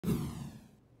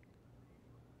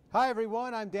Hi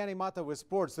everyone, I'm Danny Mata with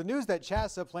sports. The news that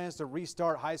CHSAA plans to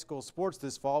restart high school sports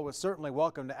this fall was certainly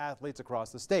welcome to athletes across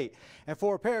the state. And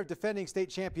for a pair of defending state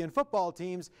champion football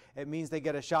teams, it means they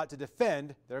get a shot to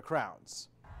defend their crowns.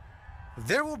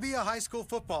 There will be a high school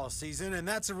football season, and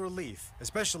that's a relief,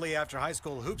 especially after high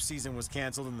school hoop season was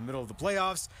canceled in the middle of the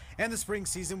playoffs and the spring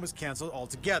season was canceled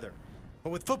altogether. But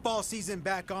with football season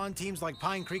back on, teams like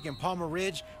Pine Creek and Palmer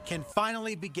Ridge can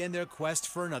finally begin their quest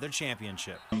for another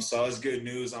championship. So it's good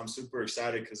news. I'm super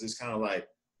excited because it's kind of like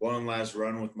one last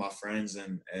run with my friends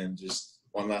and just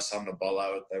one last time to ball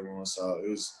out with everyone. So it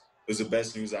was the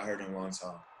best news I heard in a long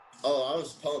time. Oh, I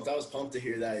was pumped. I was pumped to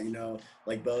hear that,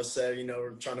 like Bo said,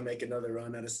 we're trying to make another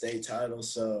run at a state title.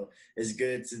 So it's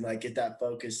good to get that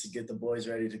focus to get the boys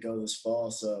ready to go this fall.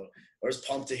 So I was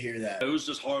pumped to hear that. It was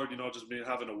just hard, just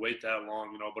having to wait that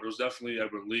long, but it was definitely a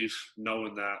relief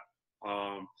knowing that,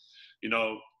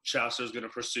 CHSAA is going to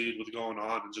proceed with going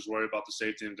on and just worry about the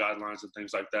safety and guidelines and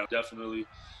things like that. Definitely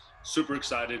super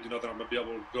excited, that I'm going to be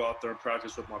able to go out there and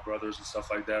practice with my brothers and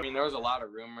stuff like that. I mean, there was a lot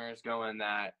of rumors going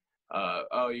that,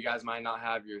 oh, you guys might not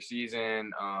have your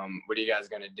season. What are you guys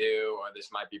going to do? Or this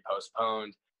might be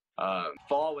postponed.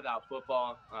 Fall without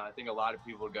football, I think a lot of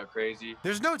people would go crazy.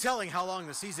 There's no telling how long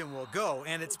the season will go,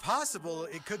 and it's possible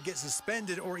it could get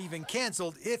suspended or even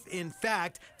canceled if, in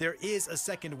fact, there is a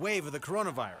second wave of the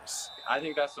coronavirus. I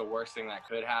think that's the worst thing that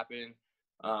could happen,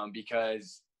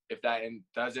 because if that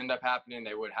does end up happening,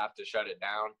 they would have to shut it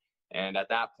down. And at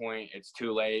that point, it's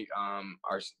too late.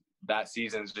 That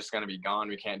season's just going to be gone.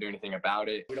 We can't do anything about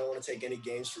it. We don't want to take any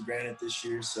games for granted this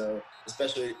year, so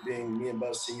especially being me and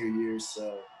Bo's senior years.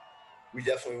 So we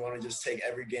definitely want to just take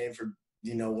every game for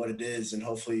what it is, and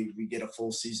hopefully we get a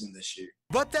full season this year.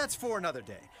 But that's for another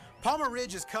day. Palmer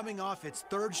Ridge is coming off its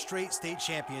third straight state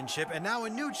championship, and now a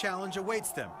new challenge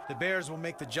awaits them. The Bears will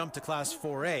make the jump to Class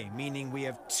 4A, meaning we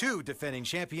have two defending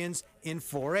champions in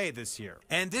 4A this year.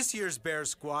 And this year's Bears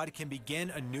squad can begin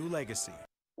a new legacy.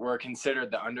 We're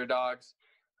considered the underdogs.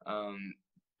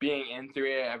 Being in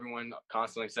 3A, everyone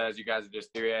constantly says you guys are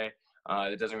just 3A.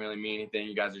 It doesn't really mean anything.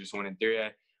 You guys are just winning 3A.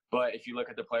 But if you look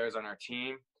at the players on our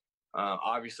team,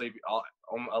 obviously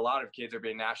a lot of kids are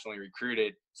being nationally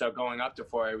recruited. So going up to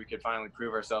 4A, we could finally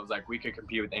prove ourselves like we could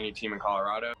compete with any team in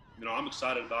Colorado. I'm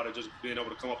excited about it, just being able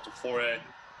to come up to 4A.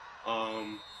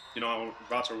 I'm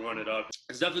about to run it up.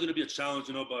 It's definitely going to be a challenge,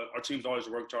 but our team's always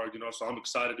worked hard, so I'm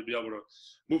excited to be able to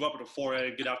move up into 4A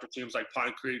and get after teams like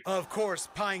Pine Creek. Of course,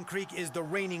 Pine Creek is the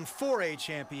reigning 4A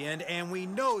champion, and we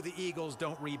know the Eagles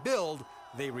don't rebuild,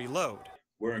 they reload.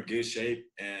 We're in good shape,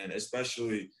 and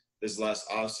especially this last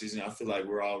offseason, I feel like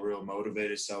we're all real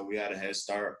motivated, so we had a head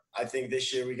start. I think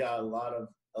this year we got a lot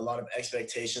of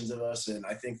expectations of us, and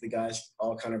I think the guys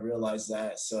all kind of realize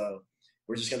that. So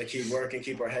we're just going to keep working,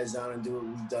 keep our heads down, and do what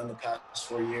we've done the past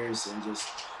 4 years and just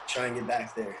try and get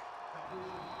back there.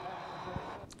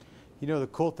 The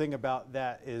cool thing about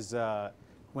that is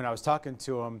when I was talking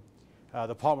to them,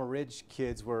 the Palmer Ridge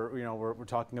kids were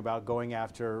talking about going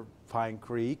after Pine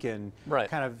Creek and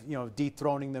kind of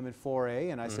dethroning them in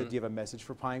 4A. And I said, do you have a message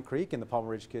for Pine Creek? And the Palmer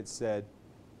Ridge kids said,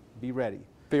 be ready.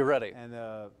 Be ready. And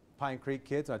the Pine Creek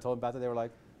kids, when I told them about that, they were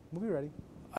like, we'll be ready.